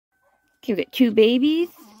Okay, we got 2 babies.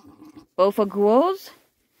 Both are girls.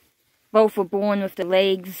 Both were born with the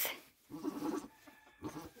legs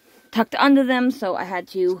tucked under them, so I had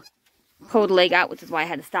to pull the leg out, which is why I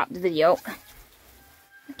had to stop the video.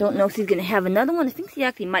 Don't know if she's going to have another one. I think she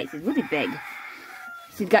actually might. She's really big.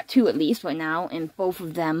 She's got 2 at least right now, and both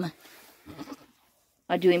of them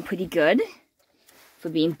are doing pretty good for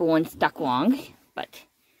being born stuck long, but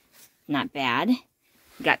not bad.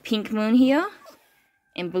 We got Pink Moon here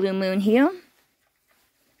and Blue Moon here.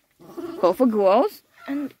 Both are girls,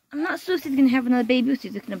 and I'm not sure if she's going to have another baby, or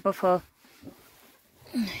she's just going to buff her.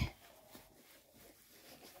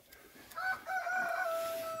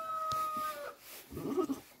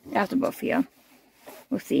 After both here.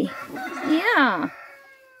 We'll see. Yeah.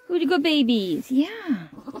 Really good babies. Yeah.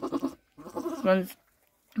 This one's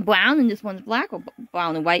brown and this one's black. Or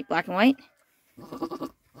brown and white, black and white.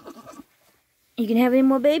 You can have any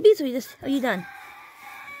more babies, or are you done?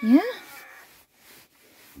 Yeah.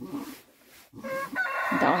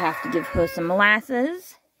 I'll have to give her some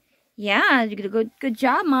molasses. Yeah, you did a good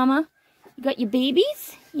job, Mama. You got your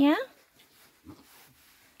babies? Yeah.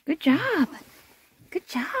 Good job. Good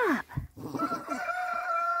job.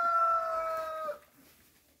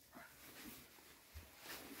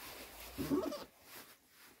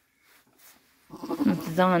 This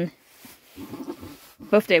is on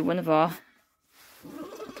birthday of one of our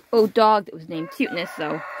old dog that was named Cuteness,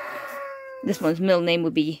 so this one's middle name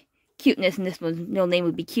would be Cuteness and this one's middle name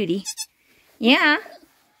would be Cutie. Yeah.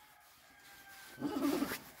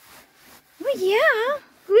 Oh yeah.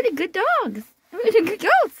 Really good dogs. Really good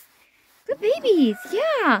goats. Good babies,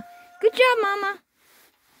 yeah. Good job, Mama.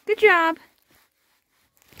 Good job.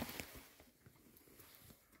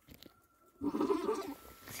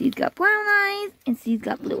 She's got brown eyes, and she's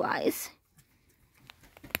got blue eyes.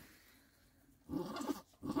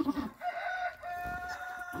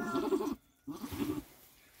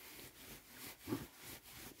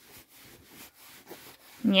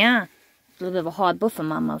 Yeah. It's a little bit of a hard birth for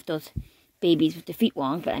Mama with those babies with their feet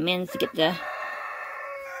long, but I managed to get the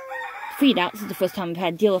feet out. This is the first time I've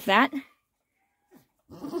had to deal with that.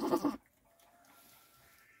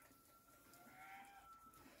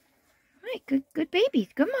 Right, good babies.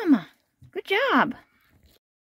 Good Mama. Good job.